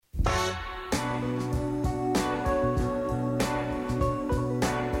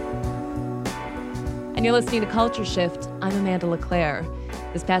And you're listening to Culture Shift. I'm Amanda LeClaire.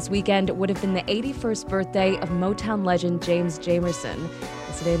 This past weekend would have been the 81st birthday of Motown legend James Jamerson.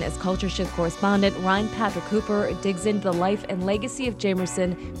 Listen in as Culture Shift correspondent Ryan Patrick Cooper digs into the life and legacy of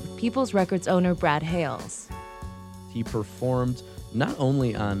Jamerson with People's Records owner Brad Hales. He performed not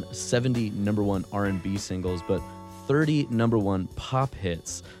only on 70 number one R&B singles, but 30 number one pop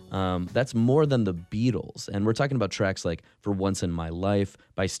hits. That's more than the Beatles. And we're talking about tracks like For Once in My Life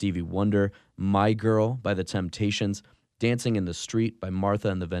by Stevie Wonder, My Girl by The Temptations, Dancing in the Street by Martha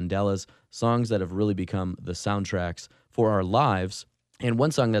and the Vandellas, songs that have really become the soundtracks for our lives. And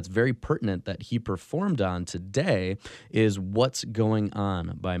one song that's very pertinent that he performed on today is What's Going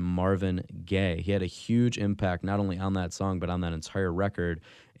On by Marvin Gaye. He had a huge impact not only on that song, but on that entire record.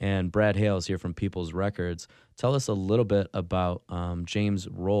 And Brad Hales here from People's Records. Tell us a little bit about James'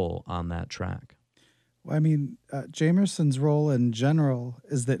 role on that track. Well, I mean, Jamerson's role in general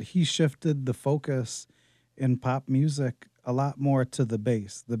is that he shifted the focus in pop music a lot more to the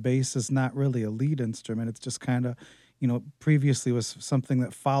bass. The bass is not really a lead instrument. It's just kind of, previously was something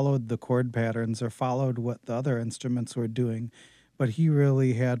that followed the chord patterns or followed what the other instruments were doing. But he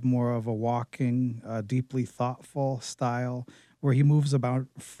really had more of a walking, deeply thoughtful style where he moves about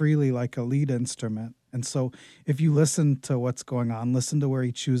freely like a lead instrument. And so if you listen to what's going on, listen to where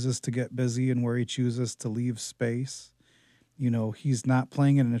he chooses to get busy and where he chooses to leave space, he's not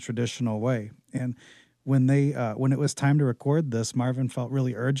playing it in a traditional way. And when it was time to record this, Marvin felt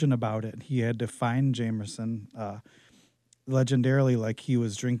really urgent about it. He had to find Jamerson, legendarily, like he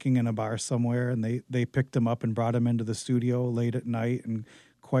was drinking in a bar somewhere, and they picked him up and brought him into the studio late at night and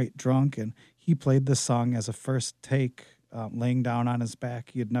quite drunk. And he played this song as a first take, laying down on his back.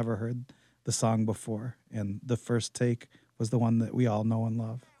 He had never heard the song before, and the first take was the one that we all know and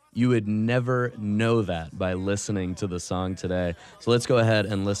love. You would never know that by listening to the song today. So let's go ahead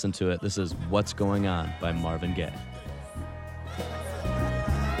and listen to it. This is What's Going On by Marvin Gaye.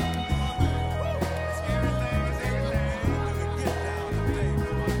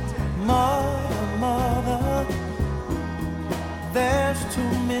 Mother, there's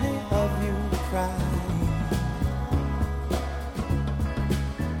too many of you crying.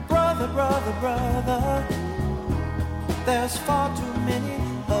 Brother, there's far too many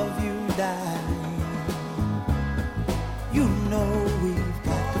of you dying. You know we've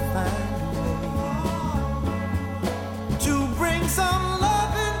got to find a way to bring some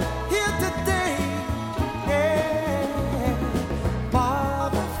loving here today. Yeah.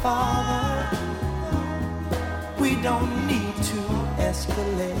 Father, we don't need to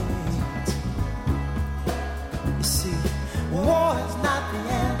escalate. You see, war is not the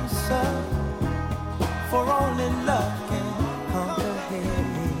answer, for only love can conquer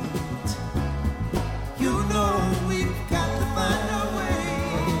hate. You know we've got to find a way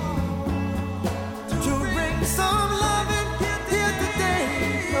to bring some love in here today.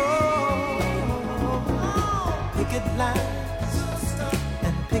 Oh, picket lines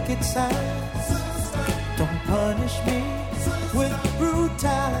and picket signs don't punish me with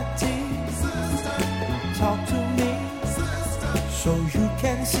brutality. Talk to me so you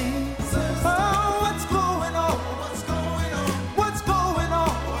can see what's going on. What's going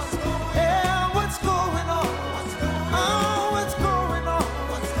on? Yeah, what's going on? Oh, what's going on?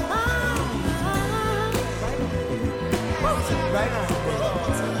 Right on.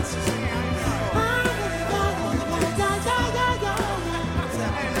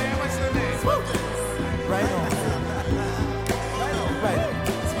 Right on. Right on.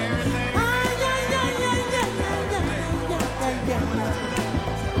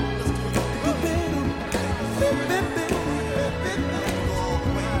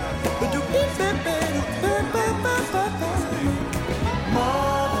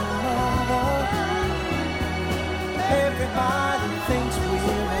 Everybody thinks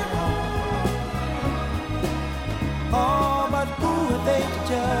we're at home. Oh, but who are they to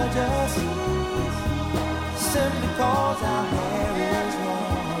judge us? Simply cause our hair is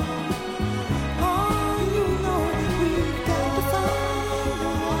long. Oh, you know we've got to find a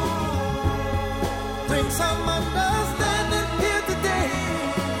way. Bring some understanding here today.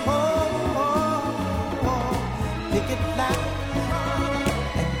 Oh, picket line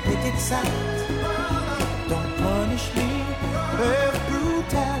and picket sign. Don't punish me with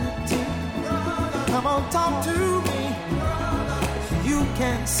brutality. Come on, talk to me so you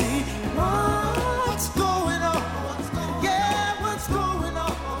can see what's going on. Yeah, what's going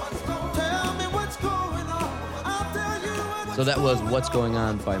on? Tell me what's going on. I'll tell you what's So that was What's Going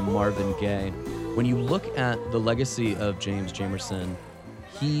On by Marvin Gaye. When you look at the legacy of James Jamerson,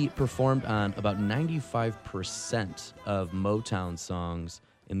 he performed on about 95% of Motown songs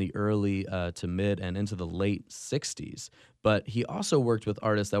in the early to mid and into the late 60s. But he also worked with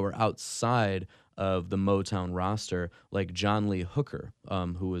artists that were outside of the Motown roster, like John Lee Hooker,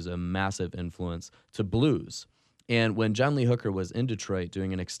 who was a massive influence to blues. And when John Lee Hooker was in Detroit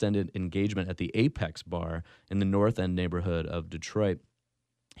doing an extended engagement at the Apex Bar in the North End neighborhood of Detroit,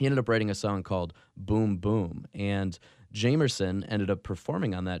 he ended up writing a song called Boom Boom. And Jamerson ended up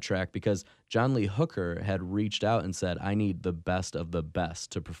performing on that track because John Lee Hooker had reached out and said, I need the best of the best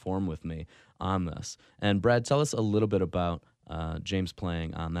to perform with me on this. And Brad, tell us a little bit about James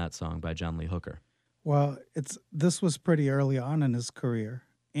playing on that song by John Lee Hooker. Well, this was pretty early on in his career.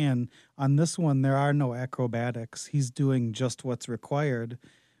 And on this one, there are no acrobatics. He's doing just what's required,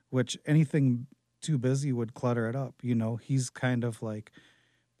 which anything too busy would clutter it up. You know, he's kind of like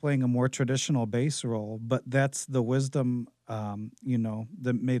playing a more traditional bass role, but that's the wisdom,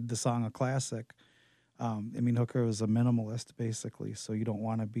 that made the song a classic. Hooker was a minimalist, basically, so you don't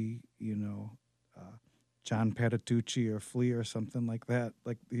want to be, John Patitucci or Flea or something like that.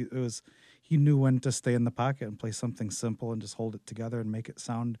 Like, he knew when to stay in the pocket and play something simple and just hold it together and make it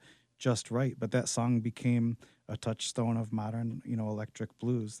sound just right. But that song became a touchstone of modern, electric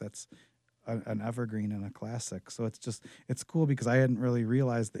blues. That's an evergreen and a classic. So it's cool because I hadn't really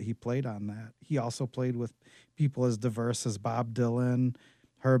realized that he played on that. He also played with people as diverse as Bob Dylan,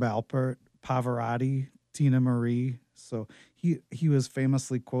 Herb Alpert, Pavarotti, Tina Marie. So he was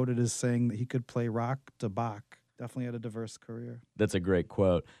famously quoted as saying that he could play rock to Bach. Definitely had a diverse career. That's a great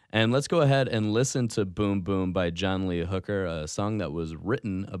quote. And let's go ahead and listen to Boom Boom by John Lee Hooker, a song that was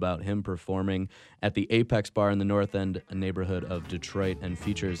written about him performing at the Apex Bar in the North End neighborhood of Detroit and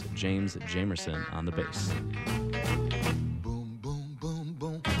features James Jamerson on the bass. Boom, boom, boom,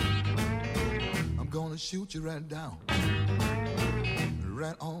 boom. I'm gonna shoot you right down,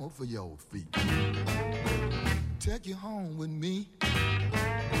 right off of your feet. Take you home with me,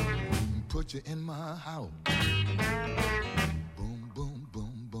 put you in my house. Boom, boom,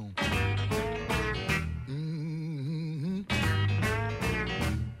 boom, boom. Mm-hmm.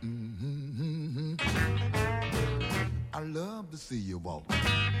 Mm-hmm. I love to see you walk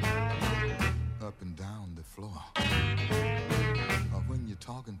up and down the floor. When you're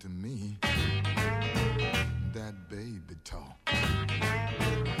talking to me, that baby talk,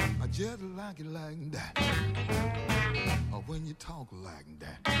 I just like it like that. When you talk like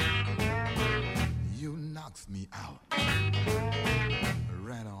that, you knocks me out,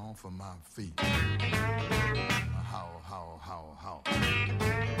 right off of my feet. How?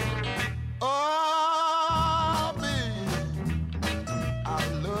 Oh, baby, I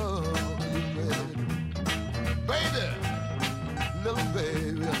love you, baby, little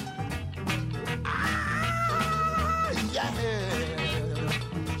baby. Ah, yeah,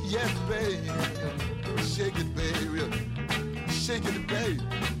 yes, baby, shake it, baby. Shake it, baby.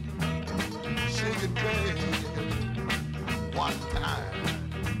 Shake it, baby. One time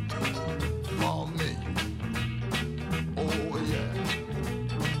for me. Oh, yeah.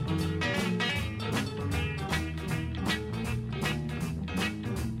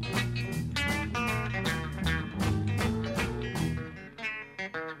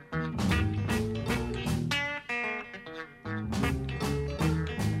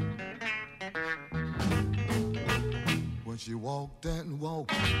 She walked and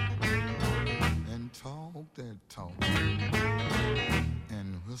walked and talked and talked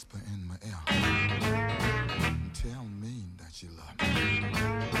and whisper in my ear and tell me that she loved me.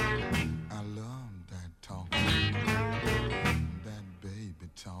 I love that talk, that baby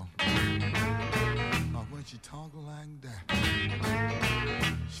talk. When she talk like that,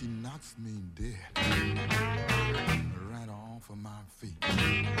 she knocks me dead, right off of my feet.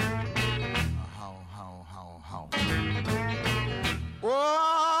 How?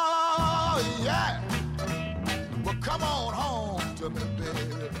 Oh, yeah. Well, come on home to me,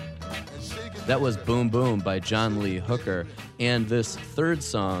 baby. That was Boom Boom by John Lee Hooker. And this third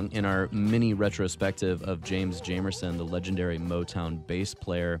song in our mini retrospective of James Jamerson, the legendary Motown bass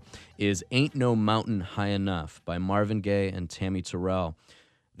player, is Ain't No Mountain High Enough by Marvin Gaye and Tammy Terrell.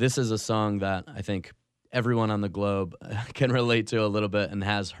 This is a song that I think everyone on the globe can relate to a little bit and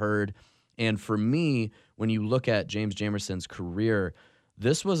has heard. And for me, when you look at James Jamerson's career,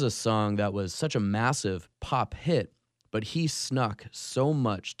 this was a song that was such a massive pop hit, but he snuck so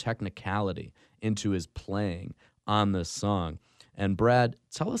much technicality into his playing on this song. And Brad,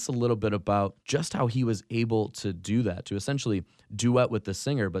 tell us a little bit about just how he was able to do that, to essentially duet with the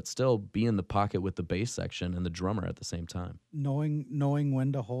singer, but still be in the pocket with the bass section and the drummer at the same time. Knowing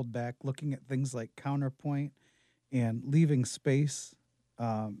when to hold back, looking at things like counterpoint and leaving space,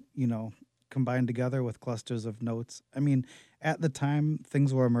 combined together with clusters of notes. I mean, at the time,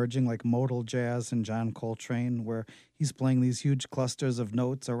 things were emerging like modal jazz and John Coltrane, where he's playing these huge clusters of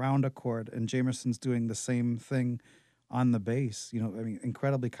notes around a chord, and Jamerson's doing the same thing on the bass. You know, I mean,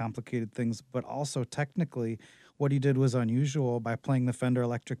 incredibly complicated things, but also technically, what he did was unusual by playing the Fender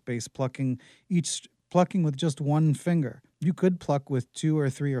electric bass, plucking with just one finger. You could pluck with 2 or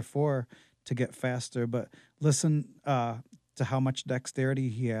 3 or 4 to get faster, but listen to how much dexterity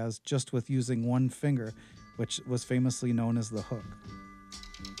he has just with using one finger, which was famously known as the hook.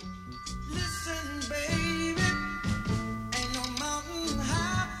 Listen, baby, ain't no mountain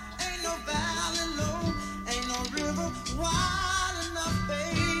high, ain't no valley low, ain't no river wide enough,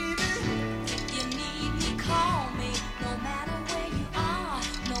 baby. You need me, call me, no matter where you are,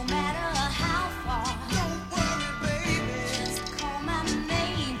 no matter how far. Don't worry, baby. Just call my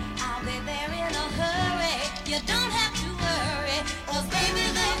name, I'll be there in a hurry. You don't have to worry, 'cause baby,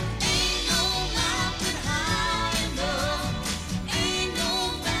 there ain't no mountain high enough, ain't no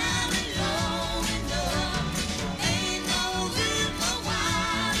valley low enough, ain't no river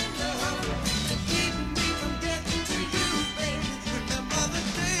wide enough To keep me from getting to you, baby. Remember the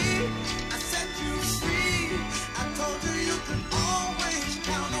day I set you free. I told you you could always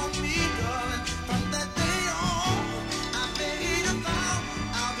count on me, darling. From that day on, I made a vow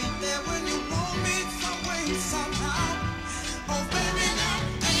I'll be there when you want me, some way, somehow. Oh, baby, there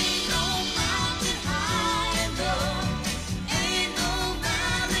ain't no mountain high enough, ain't no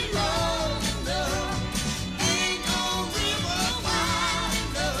valley low enough, ain't no river wide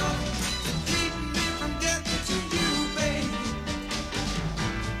enough to keep me from getting to you, baby.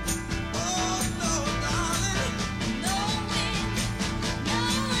 Oh, no, darling. No wind, no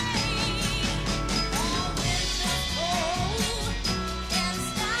rain, or winter cold can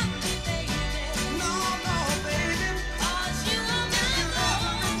stop me, baby. No, no, baby. 'Cause you are my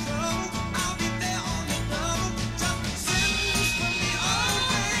love. I'll be there on the double. Just send this for me, oh,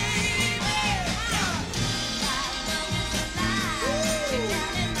 baby. My love is alive, deep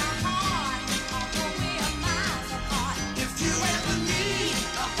down in my heart, although we are miles apart. If you ever need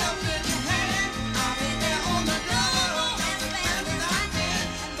a helping hand, I'll be there on the double as fast as I can.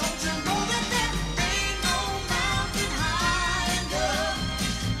 Don't you know that there ain't no mountain high enough,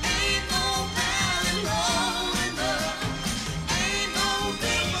 ain't no valley low enough, ain't no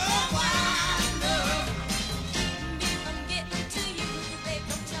river wide enough. Me from getting to you, babe,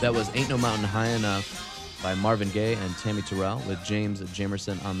 don't you That was know Ain't No Mountain High Enough by Marvin Gaye and Tammy Terrell with James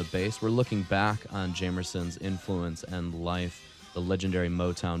Jamerson on the bass. We're looking back on Jamerson's influence and life, the legendary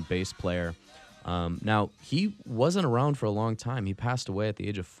Motown bass player. Now, he wasn't around for a long time. He passed away at the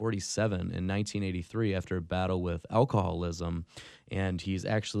age of 47 in 1983 after a battle with alcoholism, and he's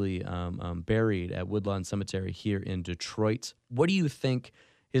actually buried at Woodlawn Cemetery here in Detroit. What do you think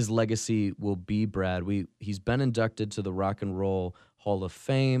his legacy will be, Brad? He's been inducted to the Rock and Roll Hall of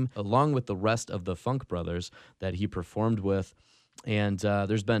Fame, along with the rest of the Funk Brothers that he performed with. And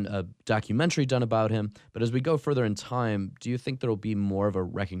there's been a documentary done about him. But as we go further in time, do you think there will be more of a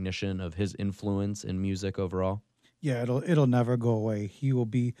recognition of his influence in music overall? Yeah, it'll never go away. He will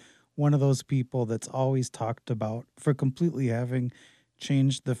be one of those people that's always talked about for completely having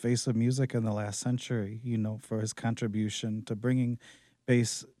changed the face of music in the last century, you know, for his contribution to bringing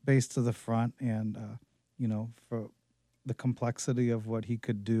bass to the front and, you know, for the complexity of what he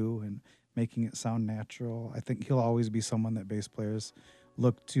could do and making it sound natural. I think he'll always be someone that bass players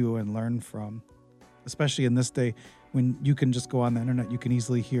look to and learn from, especially in this day when you can just go on the internet. You can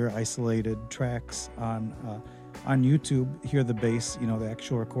easily hear isolated tracks on YouTube, hear the bass, you know, the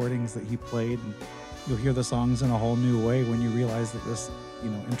actual recordings that he played, and you'll hear the songs in a whole new way when you realize that this, you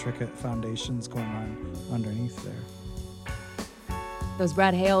know, intricate foundation's going on underneath there. That was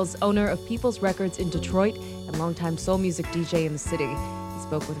Brad Hales, owner of People's Records in Detroit and longtime soul music DJ in the city. He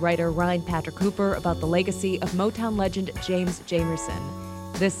spoke with writer Ryan Patrick Cooper about the legacy of Motown legend James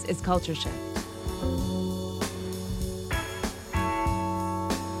Jamerson. This is Culture Shift.